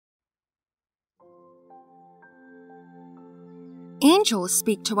Angels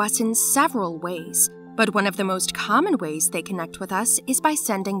speak to us in several ways, but one of the most common ways they connect with us is by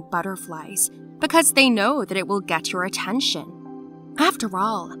sending butterflies, because they know that it will get your attention. After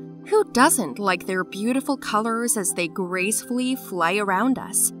all, who doesn't like their beautiful colors as they gracefully fly around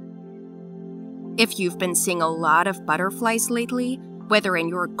us? If you've been seeing a lot of butterflies lately, whether in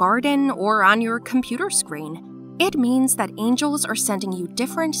your garden or on your computer screen, it means that angels are sending you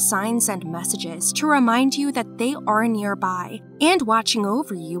different signs and messages to remind you that they are nearby and watching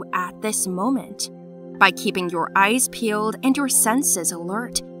over you at this moment. By keeping your eyes peeled and your senses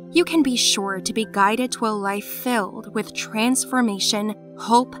alert, you can be sure to be guided to a life filled with transformation,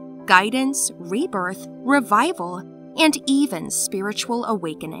 hope, guidance, rebirth, revival, and even spiritual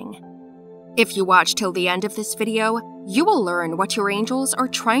awakening. If you watch till the end of this video, you will learn what your angels are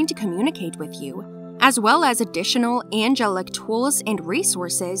trying to communicate with you, as well as additional angelic tools and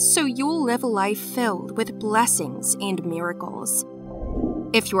resources so you'll live a life filled with blessings and miracles.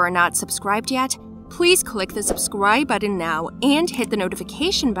 If you are not subscribed yet, please click the subscribe button now and hit the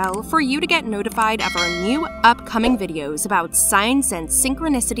notification bell for you to get notified of our new upcoming videos about signs and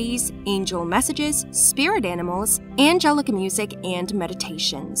synchronicities, angel messages, spirit animals, angelic music, and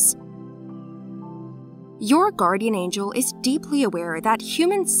meditations. Your guardian angel is deeply aware that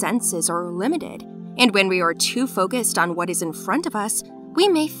human senses are limited, and when we are too focused on what is in front of us, we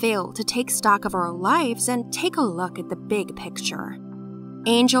may fail to take stock of our lives and take a look at the big picture.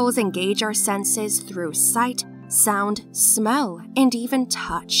 Angels engage our senses through sight, sound, smell, and even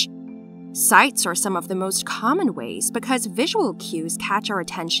touch. Sights are some of the most common ways because visual cues catch our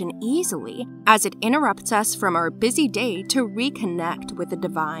attention easily, as it interrupts us from our busy day to reconnect with the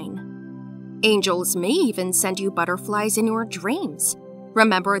divine. Angels may even send you butterflies in your dreams.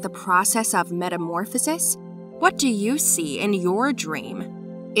 Remember the process of metamorphosis? What do you see in your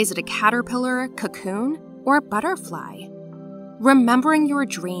dream? Is it a caterpillar, cocoon, or butterfly? Remembering your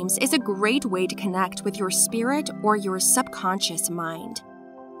dreams is a great way to connect with your spirit or your subconscious mind.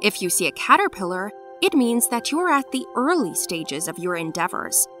 If you see a caterpillar, it means that you're at the early stages of your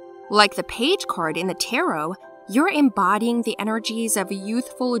endeavors. Like the page card in the tarot, you're embodying the energies of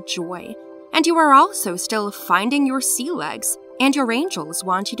youthful joy, and you are also still finding your sea legs, and your angels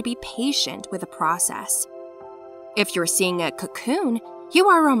want you to be patient with the process. If you're seeing a cocoon, you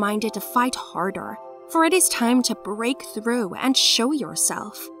are reminded to fight harder, for it is time to break through and show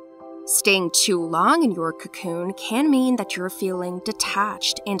yourself. Staying too long in your cocoon can mean that you're feeling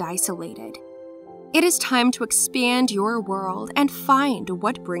detached and isolated. It is time to expand your world and find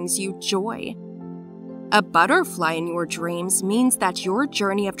what brings you joy. A butterfly in your dreams means that your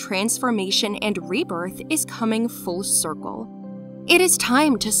journey of transformation and rebirth is coming full circle. It is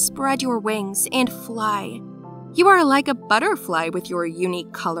time to spread your wings and fly. You are like a butterfly with your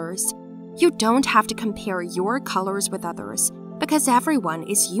unique colors. You don't have to compare your colors with others, because everyone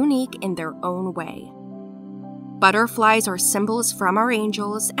is unique in their own way. Butterflies are symbols from our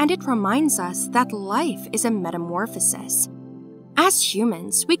angels, and it reminds us that life is a metamorphosis. As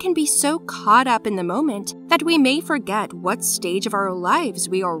humans, we can be so caught up in the moment that we may forget what stage of our lives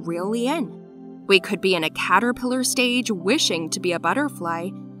we are really in. We could be in a caterpillar stage wishing to be a butterfly,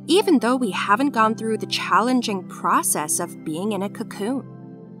 even though we haven't gone through the challenging process of being in a cocoon.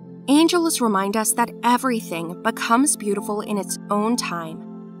 Angels remind us that everything becomes beautiful in its own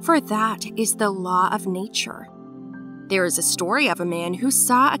time, for that is the law of nature. There is a story of a man who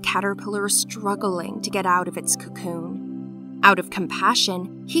saw a caterpillar struggling to get out of its cocoon. Out of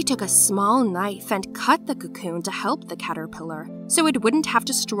compassion, he took a small knife and cut the cocoon to help the caterpillar, so it wouldn't have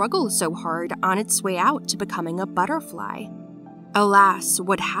to struggle so hard on its way out to becoming a butterfly. Alas,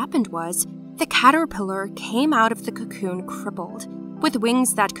 what happened was, the caterpillar came out of the cocoon crippled, with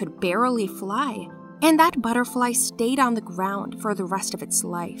wings that could barely fly, and that butterfly stayed on the ground for the rest of its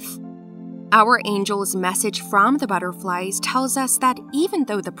life. Our angel's message from the butterflies tells us that even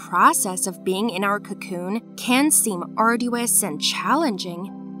though the process of being in our cocoon can seem arduous and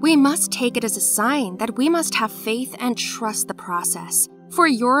challenging, we must take it as a sign that we must have faith and trust the process, for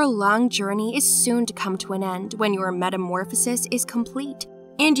your long journey is soon to come to an end when your metamorphosis is complete,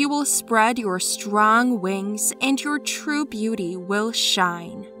 and you will spread your strong wings and your true beauty will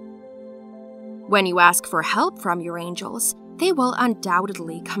shine. When you ask for help from your angels, they will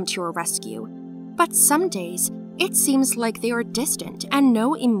undoubtedly come to your rescue. But some days, it seems like they are distant and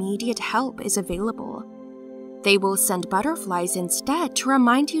no immediate help is available. They will send butterflies instead to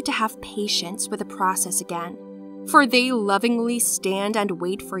remind you to have patience with the process again, for they lovingly stand and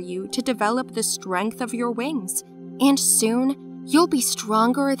wait for you to develop the strength of your wings, and soon, you'll be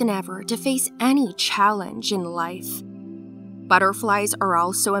stronger than ever to face any challenge in life. Butterflies are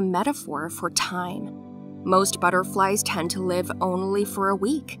also a metaphor for time. Most butterflies tend to live only for a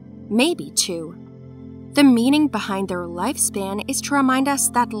week, maybe 2. The meaning behind their lifespan is to remind us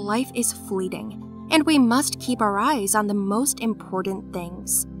that life is fleeting, and we must keep our eyes on the most important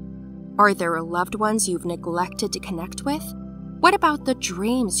things. Are there loved ones you've neglected to connect with? What about the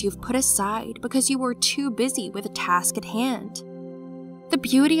dreams you've put aside because you were too busy with a task at hand? The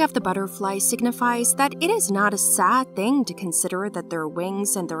beauty of the butterfly signifies that it is not a sad thing to consider that their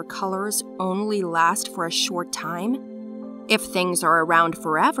wings and their colors only last for a short time. If things are around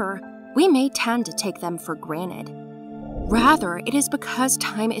forever, we may tend to take them for granted. Rather, it is because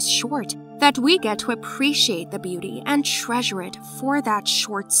time is short that we get to appreciate the beauty and treasure it for that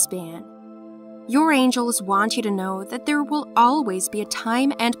short span. Your angels want you to know that there will always be a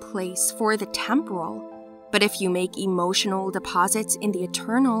time and place for the temporal, but if you make emotional deposits in the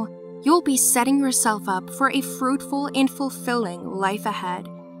eternal, you'll be setting yourself up for a fruitful and fulfilling life ahead,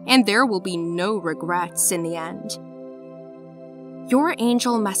 and there will be no regrets in the end. Your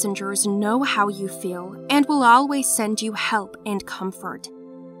angel messengers know how you feel and will always send you help and comfort.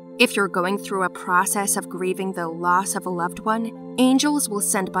 If you're going through a process of grieving the loss of a loved one, angels will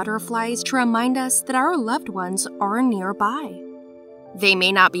send butterflies to remind us that our loved ones are nearby. They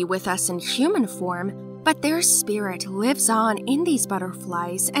may not be with us in human form, but their spirit lives on in these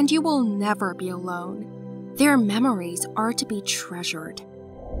butterflies, and you will never be alone. Their memories are to be treasured.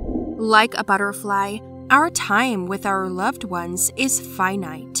 Like a butterfly, our time with our loved ones is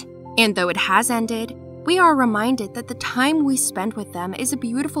finite, and though it has ended, we are reminded that the time we spend with them is a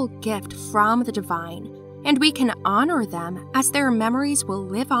beautiful gift from the divine, and we can honor them as their memories will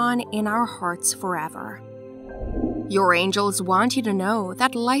live on in our hearts forever. Your angels want you to know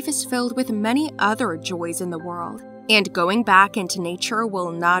that life is filled with many other joys in the world, and going back into nature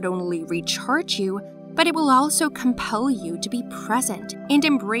will not only recharge you, but it will also compel you to be present and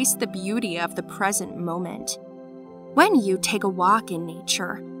embrace the beauty of the present moment. When you take a walk in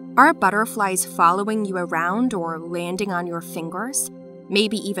nature, are butterflies following you around or landing on your fingers?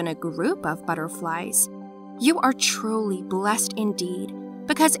 Maybe even a group of butterflies. You are truly blessed indeed,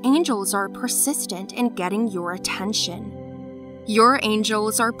 because angels are persistent in getting your attention. Your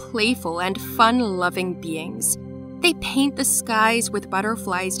angels are playful and fun-loving beings. They paint the skies with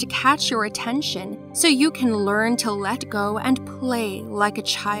butterflies to catch your attention so you can learn to let go and play like a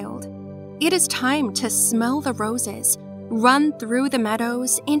child. It is time to smell the roses, run through the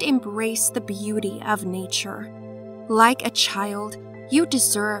meadows, and embrace the beauty of nature. Like a child, you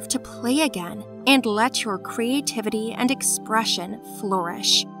deserve to play again and let your creativity and expression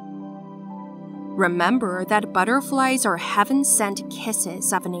flourish. Remember that butterflies are heaven-sent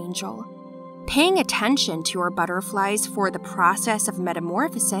kisses of an angel. Paying attention to your butterflies for the process of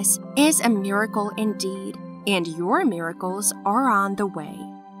metamorphosis is a miracle indeed, and your miracles are on the way.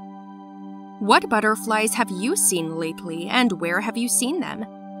 What butterflies have you seen lately, and where have you seen them?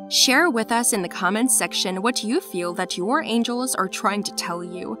 Share with us in the comments section what you feel that your angels are trying to tell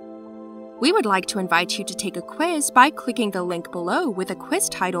you. We would like to invite you to take a quiz by clicking the link below with a quiz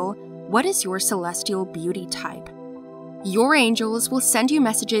title, "What is your celestial beauty type?" Your angels will send you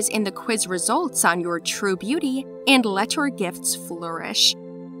messages in the quiz results on your true beauty and let your gifts flourish.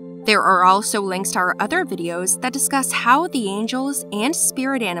 There are also links to our other videos that discuss how the angels and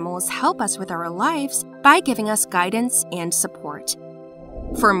spirit animals help us with our lives by giving us guidance and support.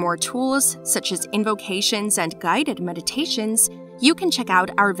 For more tools, such as invocations and guided meditations, you can check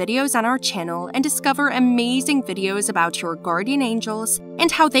out our videos on our channel and discover amazing videos about your guardian angels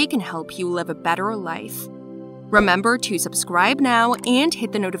and how they can help you live a better life. Remember to subscribe now and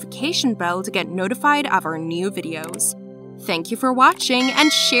hit the notification bell to get notified of our new videos. Thank you for watching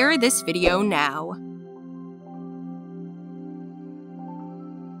and share this video now.